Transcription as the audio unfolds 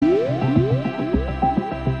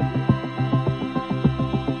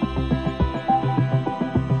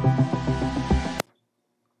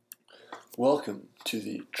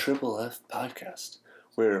LF podcast,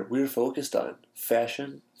 where we're focused on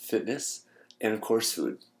fashion, fitness, and of course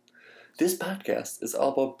food. This podcast is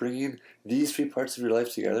all about bringing these three parts of your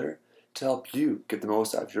life together to help you get the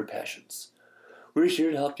most out of your passions. We're here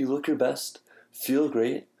to help you look your best, feel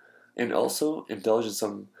great, and also indulge in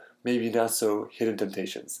some maybe not so hidden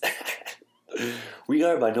temptations. We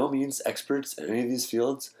are by no means experts in any of these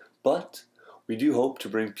fields, but we do hope to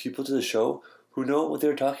bring people to the show who know what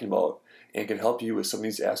they're talking about and can help you with some of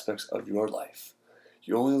these aspects of your life.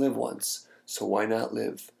 You only live once, so why not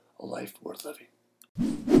live a life worth living?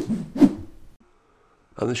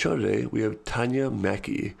 On the show today, we have Tanya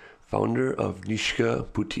Mackey, founder of Nishka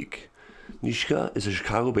Boutique. Nishka is a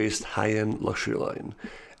Chicago-based high-end luxury line.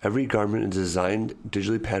 Every garment is designed,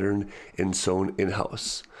 digitally patterned, and sewn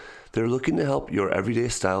in-house. They're looking to help your everyday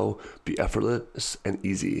style be effortless and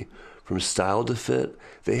easy. From style to fit,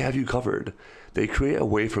 they have you covered. They create a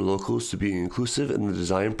way for locals to be inclusive in the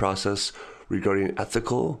design process regarding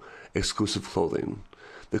ethical, exclusive clothing.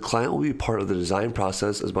 The client will be part of the design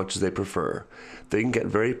process as much as they prefer. They can get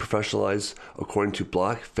very professionalized according to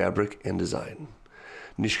block, fabric, and design.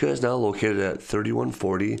 Nishka is now located at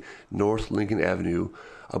 3140 North Lincoln Avenue,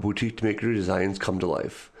 a boutique to make your designs come to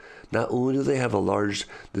life. Not only do they have a large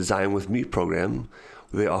Design with Me program,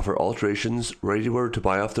 they offer alterations, ready-to-wear to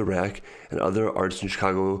buy off the rack, and other arts in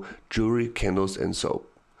Chicago, jewelry, candles, and soap.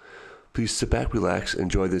 Please sit back, relax, and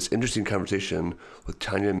enjoy this interesting conversation with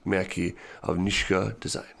Tanya Mackey of Nishka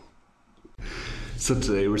Design. So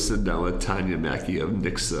today we're sitting down with Tanya Mackey of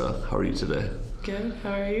Nishka. How are you today? Good.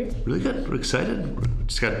 How are you? Really good. We're excited. We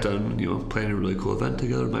just got done, planning a really cool event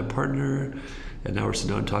together with my partner, and now we're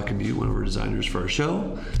sitting down talking to you, one of our designers for our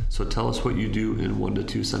show. So tell us what you do in 1 to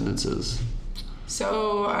 2 sentences.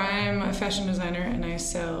 So I'm a fashion designer and I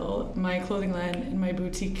sell my clothing line in my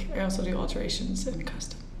boutique. I also do alterations and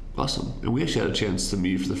custom. Awesome. And we actually had a chance to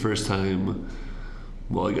meet for the first time,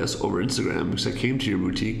 well, I guess over Instagram, because I came to your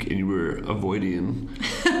boutique and you were avoiding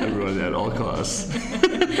everyone at all costs.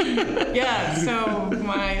 Yeah, so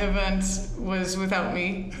my event was without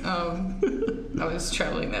me. I was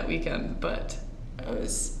traveling that weekend, but I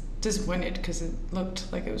was disappointed because it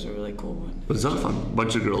looked like it was a really cool one. It was not fun. A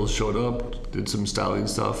bunch of girls showed up, did some styling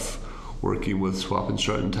stuff, working with Swap and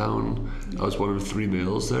Strut in town. I was one of 3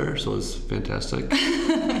 males there, so it was fantastic.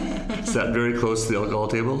 Sat very close to the alcohol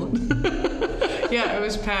table. Yeah, it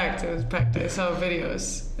was packed. I saw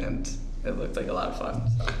videos, and it looked like a lot of fun.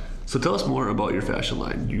 So tell us more about your fashion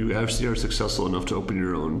line. You obviously are successful enough to open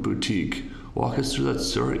your own boutique. Walk us through that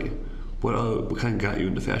story. What kind of got you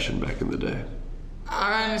into fashion back in the day?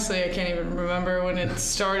 Honestly, I can't even remember when it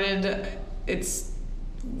started.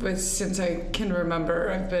 Since I can remember,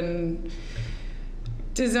 I've been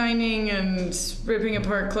designing and ripping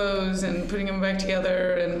apart clothes and putting them back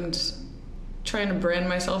together and trying to brand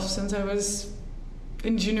myself since I was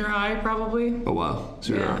in junior high, probably. Oh wow!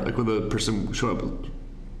 So you're like when the person showed up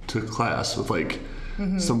to class with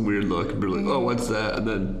some weird look, and you're like, oh, what's that? And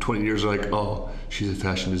then 20 years are like, oh, she's a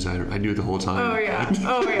fashion designer. I knew it the whole time. Oh yeah.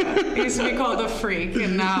 I used to be called a freak,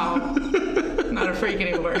 and now not a freak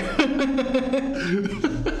anymore.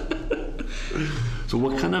 So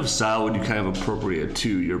what kind of style would you kind of appropriate to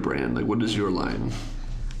your brand? Like, what is your line?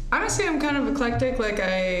 Honestly, I'm kind of eclectic.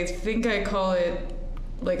 I think I call it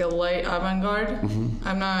like a light avant-garde. Mm-hmm.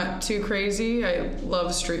 I'm not too crazy. I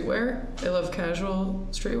love streetwear. I love casual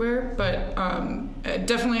streetwear, but it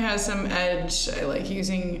definitely has some edge. I like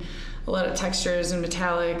using a lot of textures and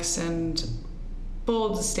metallics and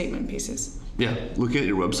bold statement pieces. Yeah, looking at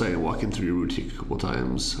your website and walking through your boutique a couple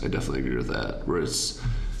times, I definitely agree with that, where it's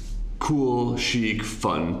cool, chic,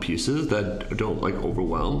 fun pieces that don't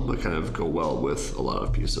overwhelm, but kind of go well with a lot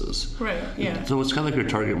of pieces. Right, yeah. So what's kind of like your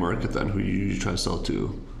target market then, who you usually try to sell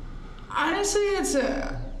to? Honestly, it's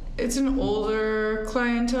an older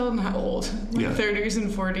clientele, not old, 30s and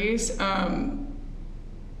 40s.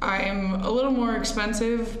 I'm a little more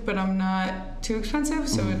expensive, but I'm not too expensive,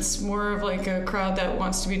 so it's more of like a crowd that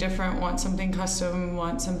wants to be different, wants something custom,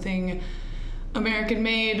 wants something American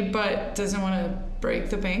made, but doesn't want to break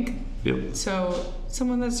the bank. Yep. So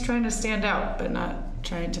someone that's trying to stand out, but not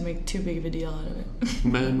trying to make too big of a deal out of it.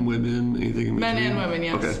 Men, women, anything in between? Men and women,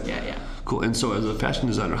 yes. Okay. Yeah. Cool. And so as a fashion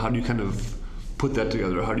designer, how do you kind of put that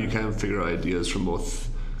together? How do you kind of figure out ideas from both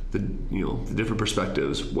the different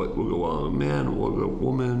perspectives? What will go well on a man? What will go on a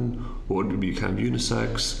woman? What would be kind of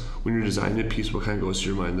unisex? When you're designing a piece, what kind of goes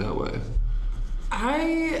through your mind that way?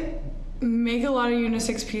 I make a lot of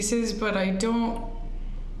unisex pieces, but I don't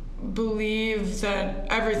believe that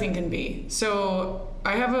everything can be. So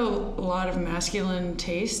I have a lot of masculine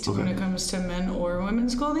taste when it comes to men or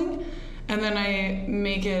women's clothing, and then I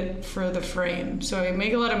make it for the frame. So I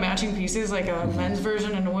make a lot of matching pieces, like a men's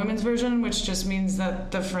version and a women's version, which just means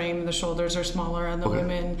that the frame, the shoulders are smaller on the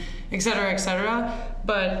women, et cetera, et cetera.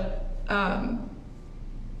 But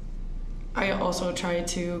I also try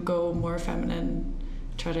to go more feminine,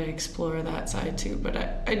 try to explore that side too.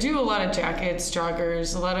 But I do a lot of jackets,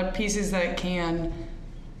 joggers, a lot of pieces that can,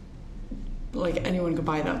 like, anyone could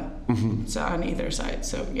buy them. So on either side.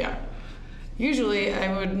 So yeah. Usually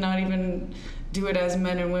I would not even do it as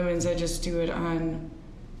men and women's. I just do it on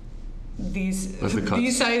these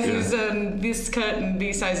sizes and this cut and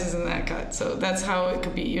these sizes and that cut. So that's how it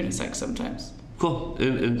could be unisex sometimes. Cool.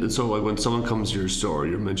 And so, like, when someone comes to your store,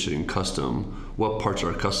 you're mentioning custom. What parts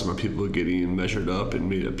are custom? Are people getting measured up and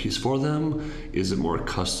made a piece for them? Is it more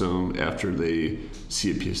custom after they see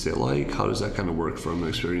a piece they like? How does that kind of work from an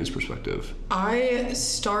experience perspective? I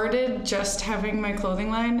started just having my clothing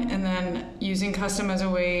line and then using custom as a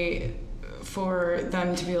way for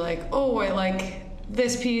them to be like, oh, I like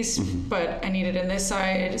this piece, but I need it in this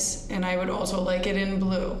size, and I would also like it in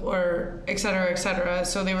blue, or et cetera, et cetera.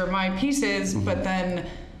 So they were my pieces, but then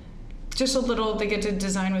just a little, they get to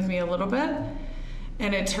design with me a little bit,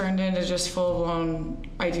 and it turned into just full-blown,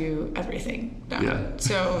 I do everything now. Yeah.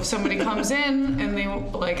 So if somebody comes in and they,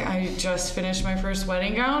 like, I just finished my first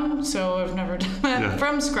wedding gown, so I've never done that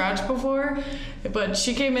from scratch before, but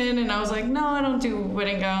she came in and I was like, no, I don't do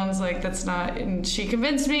wedding gowns, like, that's not, and she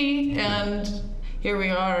convinced me, and here we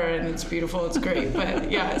are, and it's beautiful, it's great.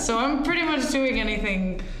 But yeah, so I'm pretty much doing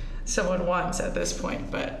anything someone wants at this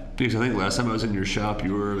point. But because I think last time I was in your shop,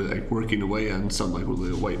 you were like working away on some, like,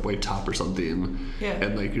 with a white top or something,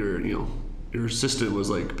 and like your assistant was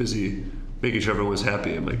like busy making sure everyone was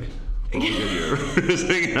happy. I'm like, you're just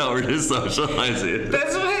hanging out, we're just socializing.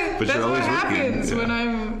 That's what happens when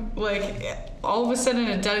I'm like, all of a sudden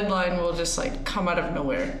a deadline will just like come out of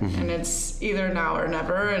nowhere, and it's either now or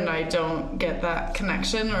never, and I don't get that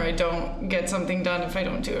connection, or I don't get something done if I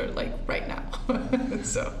don't do it like right now.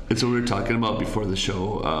 So we were talking about before the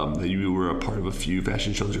show that you were a part of a few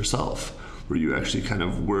fashion shows yourself, where you actually kind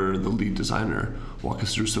of were the lead designer. Walk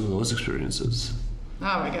us through some of those experiences.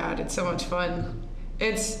 Oh my God, it's so much fun.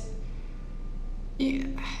 It's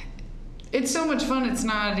so much fun, it's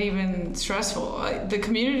not even stressful. The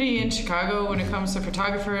community in Chicago, when it comes to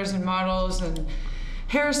photographers and models and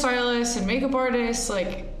hairstylists and makeup artists,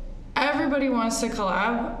 like, everybody wants to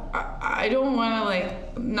collab. I don't want to,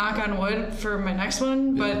 like, knock on wood for my next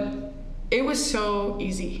one, but it was so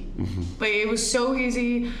easy. Like, it was so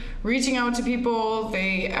easy reaching out to people.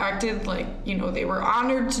 They acted like, they were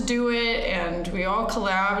honored to do it, and we all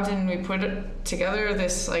collabed, and we put it together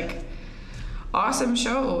this, like, awesome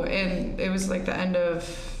show. And it was like the end of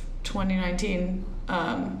 2019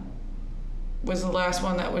 was the last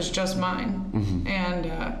one that was just mine. And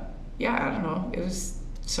I don't know, it was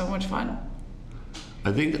so much fun.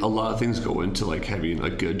 I think a lot of things go into, like, having a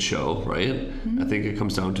good show, right? I think it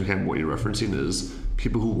comes down to kind of what you're referencing is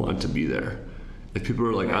people who want to be there. If people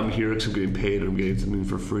are like, I'm here because I'm getting paid, or I'm getting something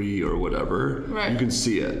for free or whatever, you can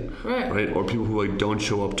see it, right? Or people who, like, don't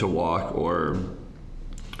show up to walk, or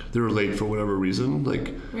they're late for whatever reason,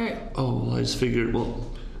 like, oh, well, I just figured,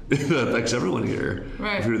 well, that affects everyone here.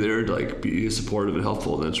 If you're there to, like, be supportive and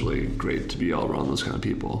helpful, then it's really great to be all around those kind of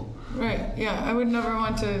people. I would never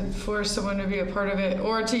want to force someone to be a part of it,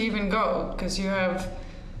 or to even go, because you have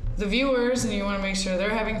the viewers and you want to make sure they're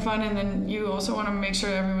having fun, and then you also want to make sure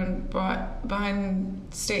everyone behind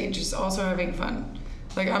stage is also having fun.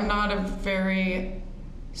 Like, I'm not a very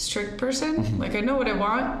strict person. Like, I know what I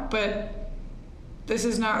want, but this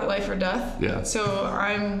is not life or death. So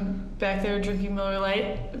I'm back there drinking Miller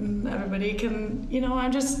Lite, and everybody can,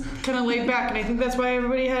 I'm just kind of laid back, and I think that's why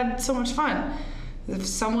everybody had so much fun. If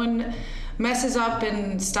someone messes up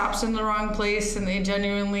and stops in the wrong place and they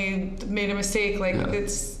genuinely made a mistake, like,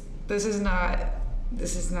 this is not,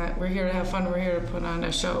 we're here to have fun, we're here to put on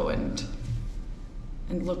a show and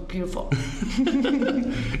look beautiful.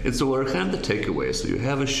 And so what are kind of the takeaways? So you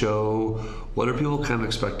have a show. What are people kind of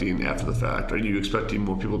expecting after the fact? Are you expecting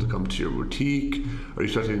more people to come to your boutique? Are you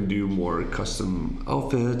expecting to do more custom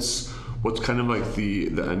outfits? What's kind of like the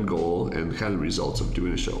end goal and kind of results of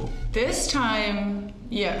doing a show? This time,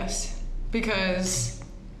 yes, because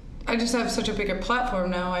I just have such a bigger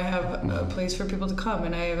platform now. I have a place for people to come,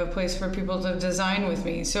 and I have a place for people to design with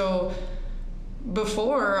me. So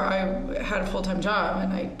before, I had a full-time job,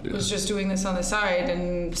 and I was just doing this on the side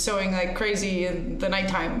and sewing like crazy in the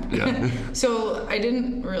nighttime. So I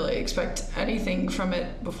didn't really expect anything from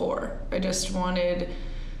it before. I just wanted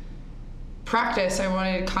practice. I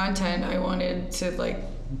wanted content. I wanted to, like,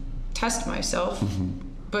 test myself.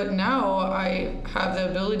 But now I have the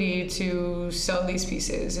ability to sell these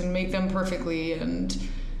pieces and make them perfectly and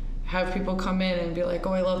have people come in and be like,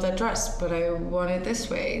 oh, I love that dress, but I want it this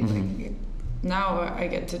way. Like, now I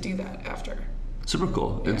get to do that after. Super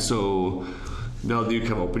cool. And so now that you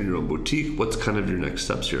kind of open your own boutique, what's kind of your next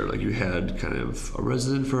steps here? Like you had kind of a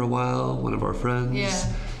resident for a while, one of our friends.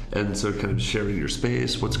 Yeah. And so kind of sharing your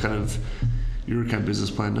space. What's kind of your kind of business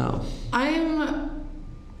plan now? I'm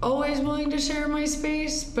always willing to share my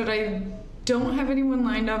space, but I don't have anyone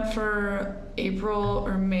lined up for April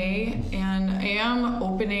or May, and I am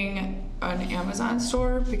opening an Amazon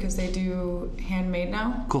store because they do handmade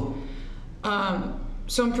now. Cool.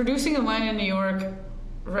 So I'm producing a line in New York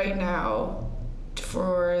right now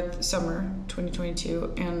for summer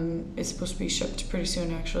 2022, and it's supposed to be shipped pretty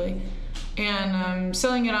soon actually, and I'm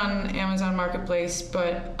selling it on Amazon Marketplace,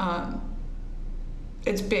 but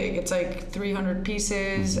it's big. It's like 300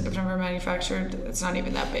 pieces. I've never manufactured. It's not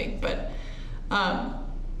even that big, but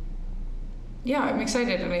yeah, I'm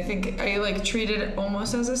excited, and I think I like treat it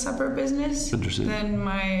almost as a separate business than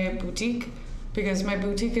my boutique, because my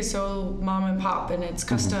boutique is so mom and pop, and it's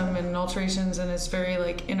custom and alterations, and it's very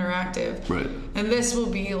like interactive. Right. And this will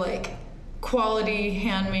be like quality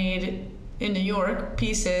handmade in New York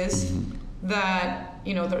pieces that,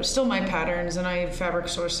 you know, they're still my patterns, and I fabric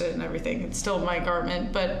source it and everything. It's still my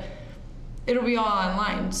garment, but it'll be all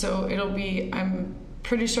online. So it'll be, I'm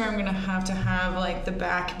pretty sure I'm gonna have to have like the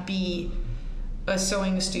back be a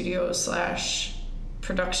sewing studio /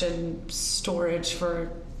 production storage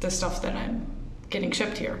for the stuff that I'm getting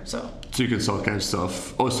shipped here. So you can sell kind of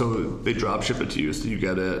stuff. Oh, so they drop ship it to you, so you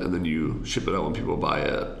get it and then you ship it out when people buy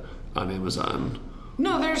it on Amazon.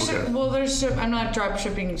 No, I'm not drop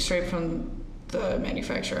shipping straight from the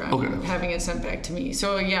manufacturer. I'm having it sent back to me.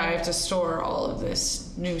 So yeah, I have to store all of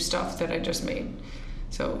this new stuff that I just made.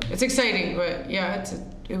 So it's exciting, but yeah,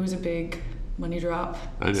 it was a big money drop.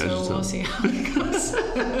 So we'll see how it goes.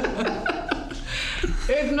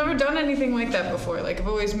 I've never done anything like that before. Like, I've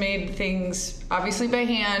always made things obviously by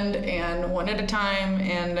hand and one at a time,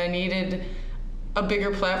 and I needed a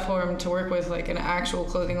bigger platform to work with, like an actual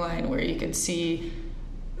clothing line where you could see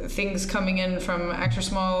things coming in from extra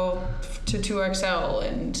small to 2XL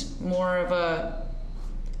and more of a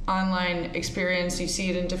online experience. You see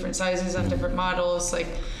it in different sizes on different models. Like,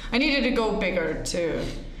 I needed to go bigger to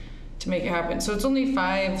make it happen. So it's only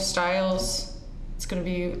 5 styles. It's going to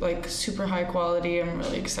be like super high quality. I'm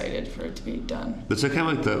really excited for it to be done. That's kind of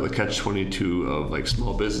like the catch-22 of like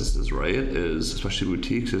small businesses, right? Is especially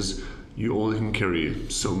boutiques, is you only can carry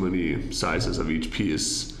so many sizes of each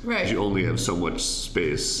piece. Right. You only have so much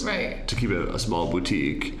space. Right. To keep it a small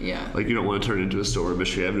boutique. Yeah. Like, you don't want to turn it into a store in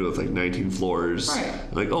Michigan Avenue with like 19 floors.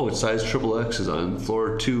 Right. Like, oh, it's size XXX is on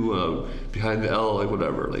floor 2 behind the L, like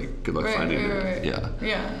whatever. Like, good luck finding it. Right. Yeah.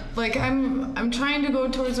 Yeah. Like, I'm trying to go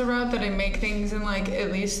towards a route that I make things in like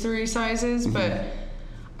at least 3 sizes, but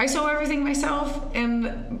I sew everything myself,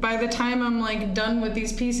 and by the time I'm like done with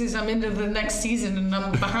these pieces, I'm into the next season and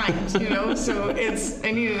I'm behind, you know? So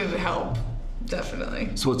I needed help, definitely.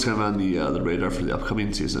 So what's kind of on the radar for the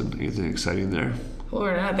upcoming season? Anything exciting there? Well,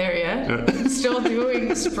 we're not there yet. I'm still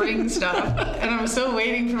doing spring stuff, and I'm still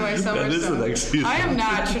waiting for my summer that is stuff. The next season. I am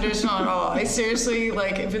not traditional at all. I seriously,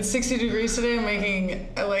 like, if it's 60 degrees today, I'm making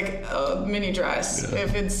like a mini dress. Yeah.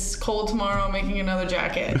 If it's cold tomorrow, I'm making another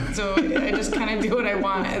jacket. So I just kind of do what I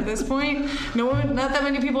want at this point. Not that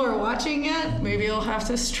many people are watching yet. Maybe I'll have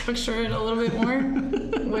to structure it a little bit more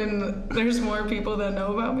when there's more people that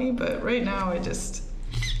know about me. But right now, I just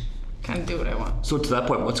kind of do what I want. So to that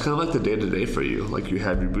point, what's kind of like the day-to-day for you? Like, you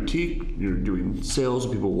have your boutique, you're doing sales,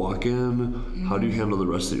 people walk in. How do you handle the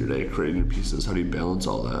rest of your day, creating your pieces? How do you balance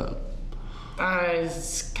all that?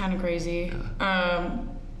 It's kind of crazy. Yeah.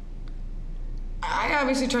 I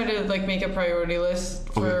obviously try to like make a priority list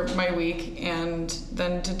for my week, and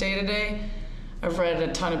then to day. I've read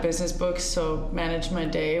a ton of business books, so manage my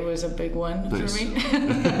day was a big one for me.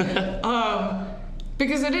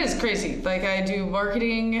 Because it is crazy. Like, I do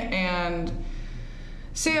marketing and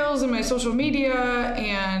sales and my social media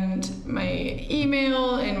and my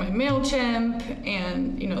email and my MailChimp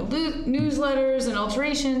and, you know, newsletters and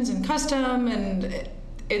alterations and custom, and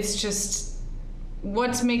it's just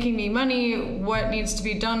what's making me money, what needs to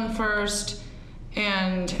be done first,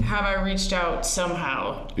 and have I reached out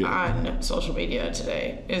somehow on social media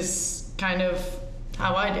today is kind of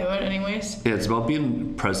how I do it anyways. Yeah, it's about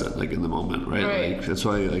being present, like, in the moment, right? Like, that's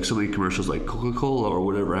why, like, so many commercials like Coca-Cola or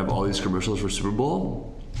whatever have all these commercials for Super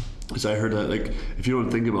Bowl. So I heard that, like, if you don't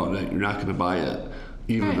think about it, you're not going to buy it,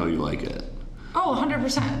 even though you like it. Oh,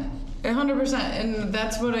 100%. 100%. And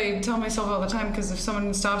that's what I tell myself all the time, because if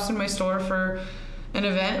someone stops in my store for an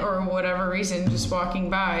event or whatever reason, just walking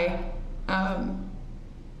by,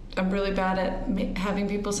 I'm really bad at having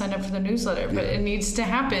people sign up for the newsletter, but it needs to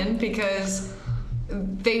happen because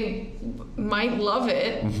they might love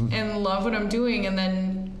it and love what I'm doing and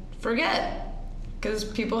then forget, because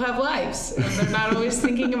people have lives and they're not always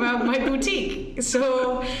thinking about my boutique.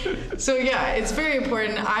 So yeah, it's very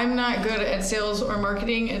important. I'm not good at sales or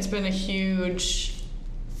marketing. It's been a huge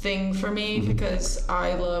thing for me because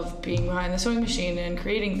I love being behind the sewing machine and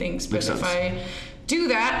creating things. But if I do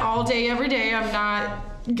that all day, every day, I'm not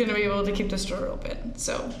going to be able to keep the store open.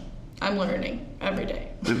 So I'm learning every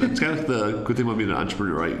day. It's kind of the good thing about being an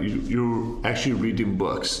entrepreneur, right? You're actually reading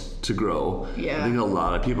books to grow. Yeah. I think a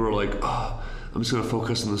lot of people are like, oh, I'm just going to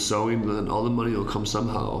focus on the sewing, and then all the money will come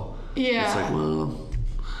somehow. Yeah. It's like,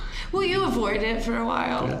 well, you avoid it for a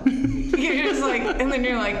while. Yeah. You're just like, and then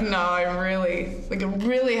you're like, no, I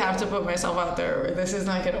really have to put myself out there, or this is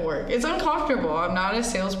not going to work. It's uncomfortable. I'm not a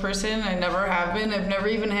salesperson. I never have been. I've never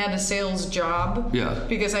even had a sales job. Yeah.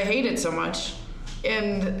 Because I hate it so much.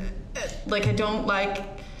 And like, I don't like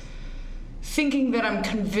thinking that I'm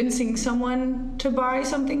convincing someone to buy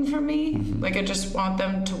something from me. Like, I just want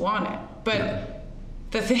them to want it. But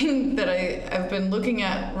the thing that I've been looking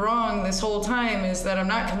at wrong this whole time is that I'm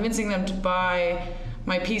not convincing them to buy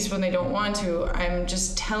my piece when they don't want to. I'm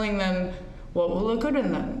just telling them what will look good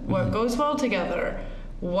in them, what goes well together,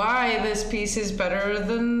 why this piece is better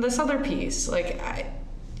than this other piece. Like,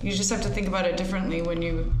 you just have to think about it differently when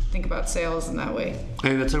you think about sales in that way.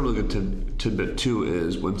 And that's a really good tidbit too,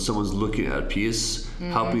 is when someone's looking at a piece,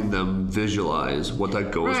 helping them visualize what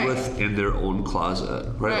that goes with in their own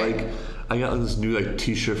closet, right? Like, I got this new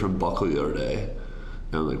t-shirt from Buckley the other day,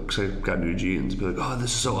 and cause I got new jeans. Be like, oh, this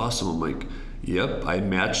is so awesome. I'm like, yep, I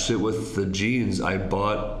matched it with the jeans I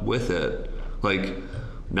bought with it. Like,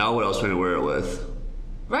 now what else am I gonna wear it with?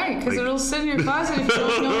 Right, because it'll sit in your closet if you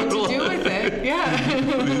don't know what to do with it.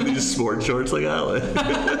 Yeah. These sport shorts like Alan.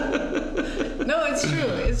 No,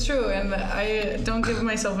 it's true, and I don't give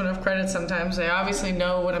myself enough credit sometimes. I obviously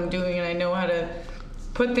know what I'm doing, and I know how to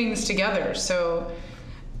put things together. So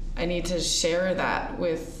I need to share that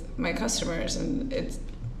with my customers, and it's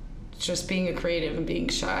just being a creative and being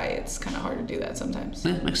shy. It's kind of hard to do that sometimes.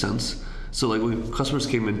 Yeah, makes sense. So when customers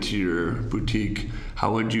came into your boutique,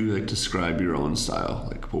 how would you describe your own style?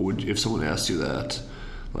 What would if someone asked you that?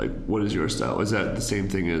 What is your style? Is that the same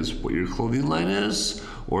thing as what your clothing line is,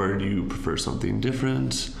 or do you prefer something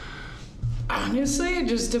different? Honestly, it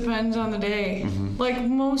just depends on the day.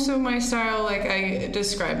 Most of my style, I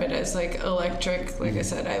describe it as electric. Like I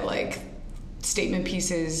said, I like statement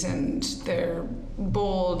pieces, and they're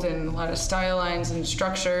bold and a lot of style lines and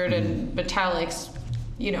structured and metallics.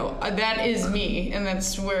 That is me, and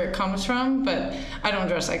that's where it comes from, but I don't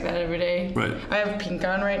dress like that every day. Right. I have pink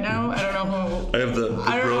on right now. I don't know who... I have the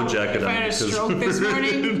bro jacket on. I had a stroke this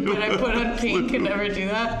morning, but I put on pink and never do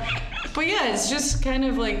that. But yeah, it's just kind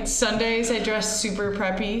of Sundays I dress super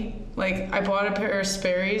preppy. I bought a pair of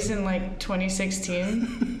Sperry's in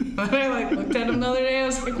 2016. When I looked at them the other day, I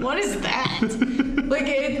was like, what is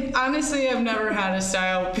that? Honestly, I've never had a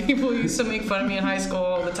style. People used to make fun of me in high school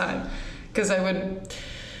all the time, because I would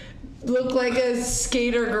look like a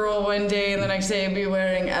skater girl one day, and the next day I'd be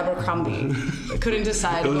wearing Abercrombie. I couldn't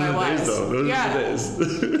decide who I was. Those are the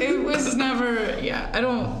days. It was never. Yeah, I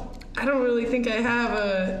don't really think I have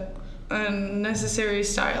a necessary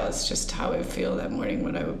style. It's just how I feel that morning,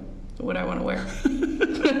 what I want to wear.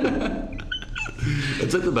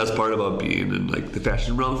 It's the best part about being in the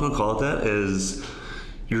fashion realm, if I call it that, is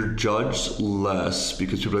you're judged less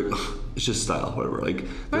because people are like, oh, it's just style, whatever.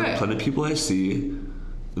 There are plenty of people I see,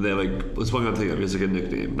 they have this one guy I'm thinking of, he has a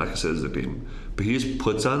nickname, I'm not gonna say his nickname, but he just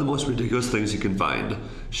puts on the most ridiculous things he can find.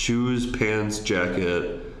 Shoes, pants,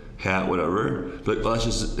 jacket, hat, whatever. But that's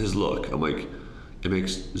just his look. I'm like, it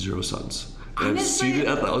makes zero sense. And honestly, I've seen it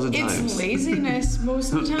 1,000 times. It's laziness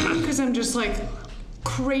most of the time, because I'm just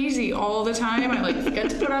crazy all the time. I forget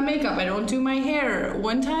to put on makeup. I don't do my hair.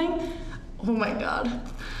 One time, oh my god,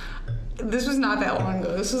 this was not that long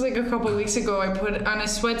ago. This was a couple of weeks ago. I put on a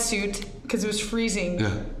sweatsuit because it was freezing.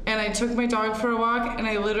 Yeah. And I took my dog for a walk, and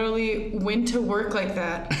I literally went to work like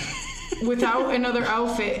that without another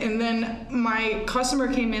outfit. And then my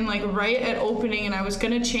customer came in right at opening, and I was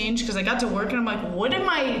gonna change because I got to work, and I'm like, what am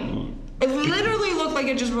I? It literally looked like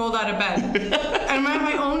I just rolled out of bed. And I'm at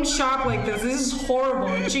my own shop like this. This is horrible.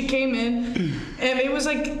 And she came in, and it was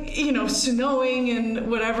snowing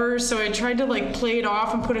and whatever. So I tried to play it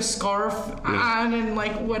off and put a scarf on and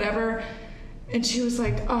whatever. And she was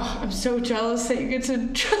like, oh, I'm so jealous that you get to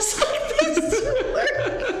dress like this.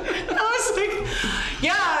 I was like,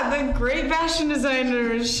 yeah, the great fashion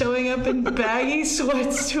designer is showing up in baggy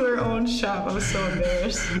sweats to her own shop. I was so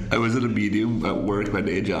embarrassed. I was at a meeting at work, my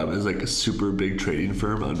day job. It was like a super big trading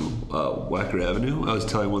firm on Wacker Avenue. I was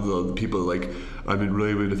telling one of the people, like, I'm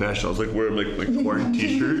really into fashion. I was like wearing like my corn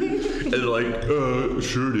t-shirt. And they're like,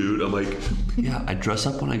 sure, dude. I'm like, yeah, I dress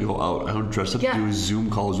up when I go out. I don't dress up to do Zoom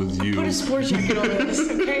calls with you. Put a sports jacket over this,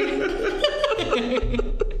 okay?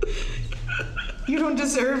 You don't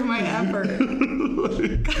deserve my effort.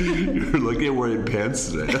 You're lucky I'm wearing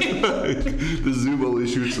pants today. The Zoom only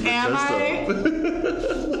shoots in the chest.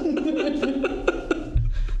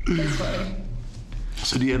 That's funny.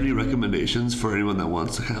 So do you have any recommendations for anyone that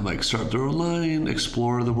wants to kind of like start their own line,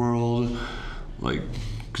 explore the world? Like,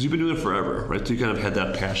 because you've been doing it forever, right? So you kind of had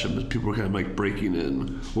that passion, but people were kind of like breaking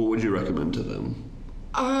in. What would you recommend to them?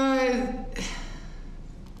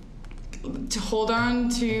 To hold on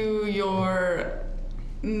to your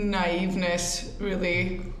naiveness,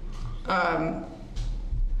 really. I've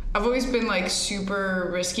always been like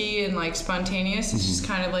super risky and like spontaneous. It's just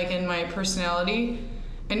kind of like in my personality.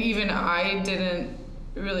 And even I didn't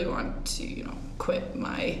really want to, quit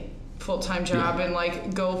my full-time job and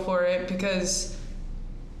like go for it, because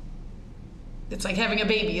it's like having a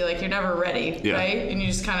baby. Like, you're never ready, right? And you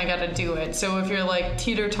just kind of got to do it. So if you're like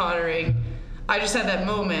teeter-tottering, I just had that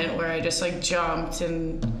moment where I just like jumped,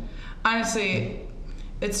 and honestly,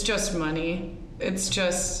 it's just money. It's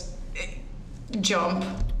just jump.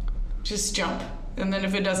 Just jump. And then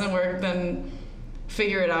if it doesn't work, then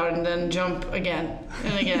figure it out and then jump again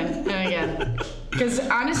and again and again. Because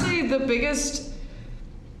honestly, the biggest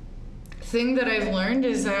thing that I've learned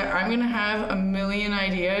is that I'm going to have a million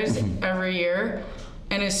ideas every year.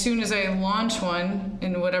 And as soon as I launch one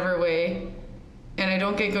in whatever way, and I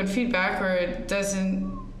don't get good feedback or it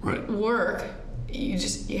doesn't work, you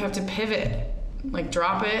have to pivot, like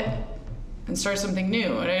drop it and start something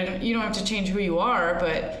new. And you don't have to change who you are,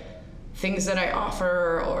 but things that I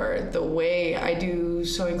offer, or the way I do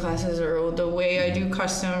sewing classes, or the way I do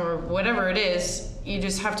custom, or whatever it is, you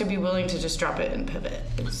just have to be willing to just drop it and pivot.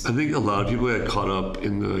 I think a lot of people get caught up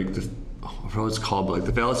in I forgot what it's called, but like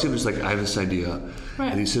the fallacy of just like, I have this idea,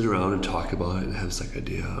 and you sit around and talk about it and have this like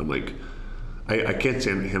idea. I'm like, I can't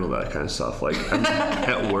handle that kind of stuff. Like,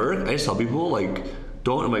 at work, I just tell people, like,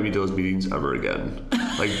 don't invite me to those meetings ever again.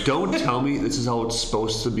 Like, don't tell me this is how it's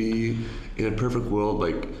supposed to be in a perfect world.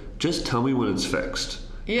 Like, just tell me when it's fixed.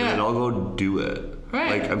 Yeah. And then I'll go do it.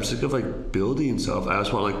 Right. Like, I'm sick of like building stuff. I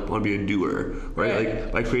just want to be a doer. Right?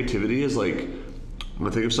 Like, my creativity is like, when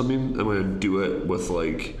I think of something, I'm gonna do it with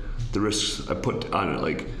like the risks I put on it.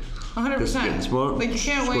 Like, 100%. Like, you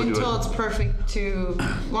can't wait until it's perfect to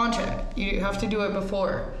launch it. You have to do it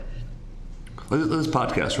before. Like this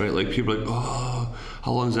podcast, right? Like, people are like, oh,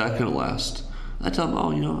 how long is that going to last? I tell them,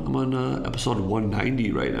 I'm on episode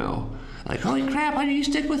 190 right now. Like, holy crap, how do you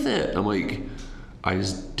stick with it? I'm like, I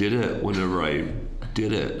just did it whenever I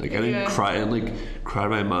did it. Like, I didn't cry to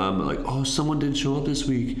my mom, like, oh, someone didn't show up this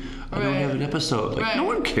week. I don't have an episode. Like, no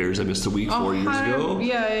one cares I missed a week 4 years ago.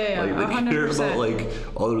 Yeah. Like, they care about, like,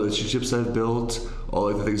 all the relationships I've built, all,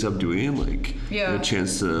 like, the things I'm doing, like, a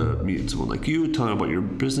chance to meet someone like you, talking about your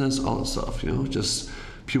business, all that stuff, Just,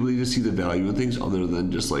 people need to see the value in things other than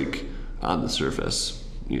just, like, on the surface,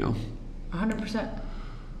 100%.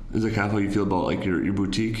 Is that kind of how you feel about like your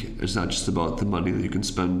boutique? It's not just about the money that you can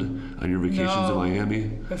spend on your vacations in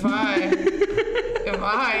Miami. If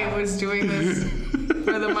I was doing this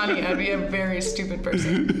for the money, I'd be a very stupid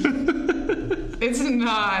person. It's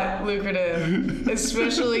not lucrative,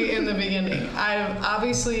 especially in the beginning. I've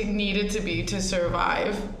obviously needed to be to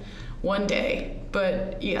survive one day,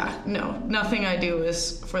 but nothing I do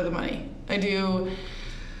is for the money. I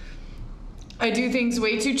do things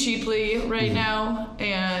way too cheaply right now,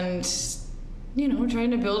 and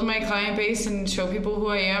trying to build my client base and show people who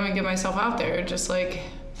I am and get myself out there, just like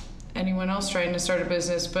anyone else trying to start a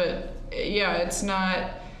business. But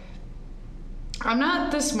I'm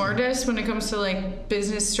not the smartest when it comes to like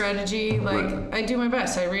business strategy. Like, I do my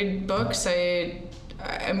best. I read books.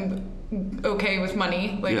 I'm okay with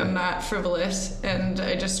money. Like, I'm not frivolous, and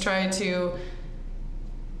I just try to,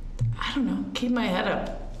 keep my head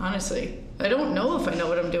up, honestly. I don't know if I know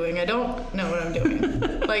what I'm doing. I don't know what I'm doing.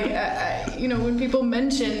 Like, when people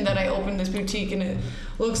mention that I opened this boutique and it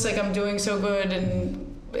looks like I'm doing so good,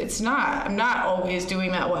 and it's not. I'm not always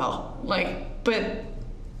doing that well. Like, but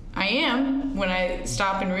I am when I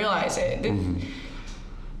stop and realize it.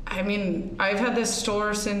 I mean, I've had this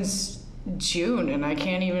store since June, and I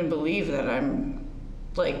can't even believe that I'm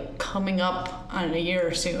like coming up on a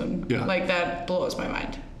year soon. Yeah. Like, that blows my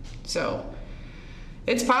mind. So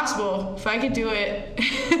it's possible. If I could do it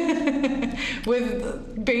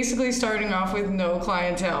with basically starting off with no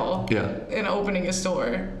clientele and opening a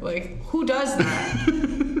store, like, who does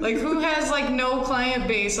that? Like, who has, like, no client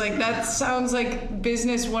base? Like, that sounds like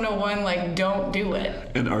business 101, like, don't do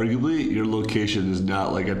it. And arguably, your location is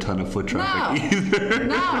not, like, a ton of foot traffic either.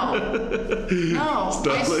 No.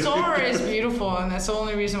 My store is beautiful, and that's the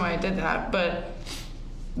only reason why I did that. But,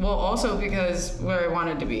 well, also because where I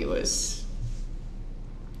wanted to be was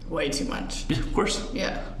way too much. Yeah, of course.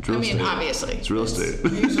 Yeah. I mean, estate. Obviously. It's real estate.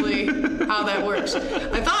 Usually how that works.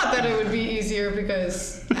 I thought that it would be easier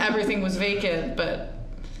because everything was vacant, but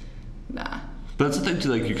nah. But that's the thing, too.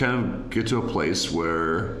 Like, you kind of get to a place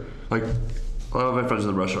where, like, a lot of my friends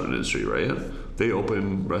in the restaurant industry, right? They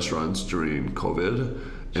open restaurants during COVID,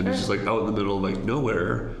 and it's just, like, out in the middle of, like,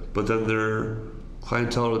 nowhere. But then their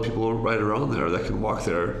clientele are the people right around there that can walk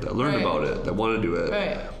there, that learn about it, that want to do it.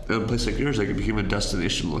 Right. And a place like yours, like, it became a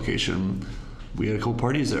destination location. We had a couple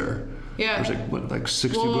parties there. Yeah. There's like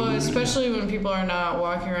 60 Well, women. especially when people are not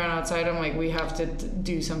walking around outside, I'm like, we have to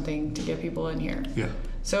do something to get people in here. Yeah.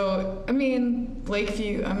 So, I mean,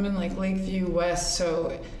 Lakeview, I'm in like Lakeview West,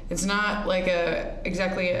 so it's not like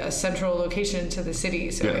exactly a central location to the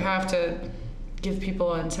city. So we have to give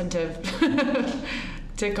people an incentive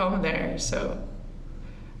to come there. So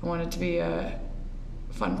I want it to be a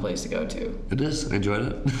fun place to go to. It is. I enjoyed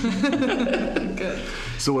it. Good.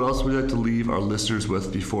 So what else would you like to leave our listeners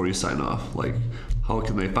with before you sign off? Like, how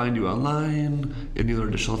can they find you online? Any other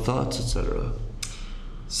additional thoughts, etc.?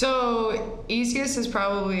 So easiest is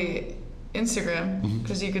probably Instagram,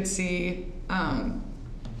 because you could see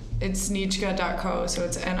it's niczka.co, so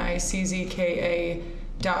it's niczka.co,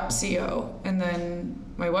 and then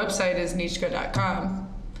my website is niczka.com,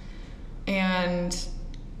 and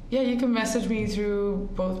you can message me through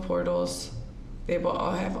both portals. They will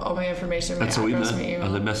all have all my information. That's what we met. email.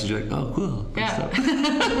 And then message you like, oh, cool. Yeah.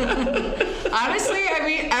 Honestly, I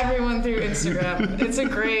meet everyone through Instagram. It's a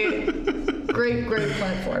great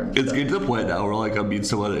platform. It's getting to the point now where, like, I meet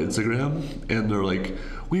someone on Instagram and they're like,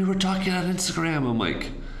 we were talking on Instagram. I'm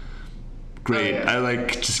like, great. I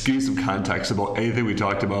like just give you some context about anything we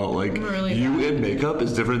talked about. Like, really you in makeup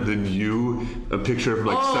is different than you a picture from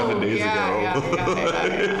like 7 days ago.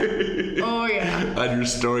 Oh yeah. On your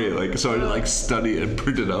story, like, so I like study and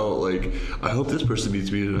print it out. Like, I hope this person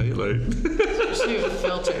meets me tonight. Like, especially with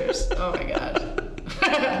filters. Oh my god.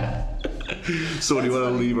 So what do you want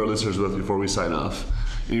to leave our listeners with before we sign off?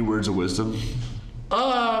 Any words of wisdom?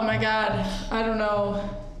 Oh my god. I don't know.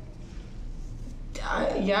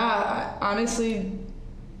 Honestly,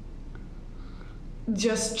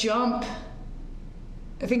 just jump.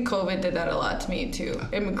 I think COVID did that a lot to me too.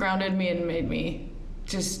 It grounded me and made me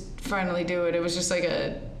just finally do it. It was just like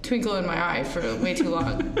a twinkle in my eye for way too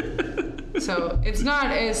long. So it's a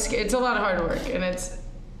lot of hard work, and it's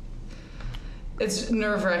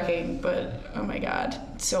nerve-wracking, but oh my god,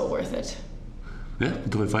 it's so worth it. Yeah,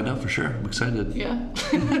 until we find out for sure. I'm excited. Yeah.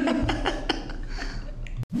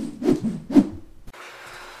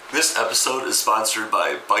 This episode is sponsored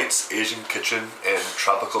by Bites Asian Kitchen and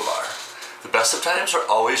Tropical Bar. The best of times are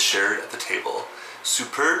always shared at the table.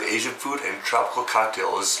 Superb Asian food and tropical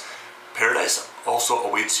cocktails. Paradise also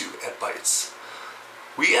awaits you at Bites.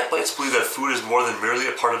 We at Bites believe that food is more than merely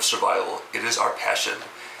a part of survival. It is our passion.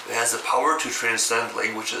 It has the power to transcend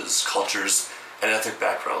languages, cultures, and ethnic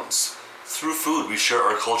backgrounds. Through food, we share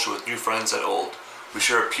our culture with new friends and old. We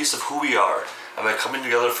share a piece of who we are, and by coming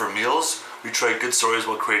together for meals, we trade good stories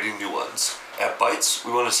while creating new ones. At Bites,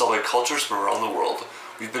 we want to celebrate cultures from around the world.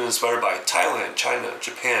 We've been inspired by Thailand, China,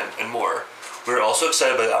 Japan, and more. We are also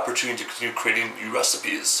excited by the opportunity to continue creating new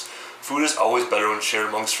recipes. Food is always better when shared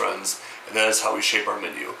amongst friends, and that is how we shape our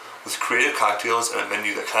menu. With creative cocktails and a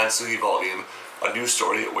menu that constantly evolving, a new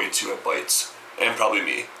story awaits you at Bites. And probably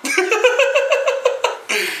me.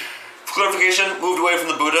 For clarification, moved away from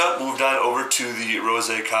the Buddha, moved on over to the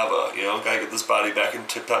Rosé Cava. You know, gotta get this body back in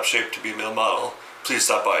tip-top shape to be a male model. Please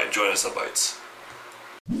stop by and join us at Bites.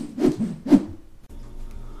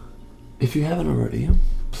 If you haven't already,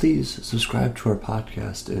 please subscribe to our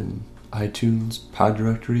podcast in iTunes,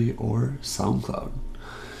 PodDirectory, or SoundCloud.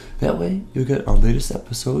 That way, you'll get our latest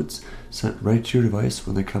episodes sent right to your device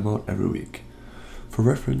when they come out every week. For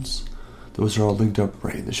reference, those are all linked up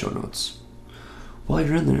right in the show notes. While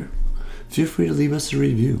you're in there, feel free to leave us a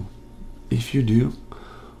review. If you do,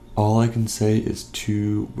 all I can say is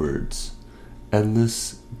 2 words: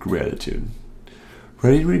 endless gratitude.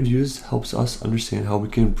 Writing reviews helps us understand how we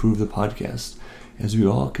can improve the podcast as we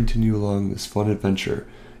all continue along this fun adventure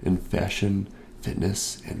in fashion,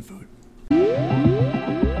 fitness, and food.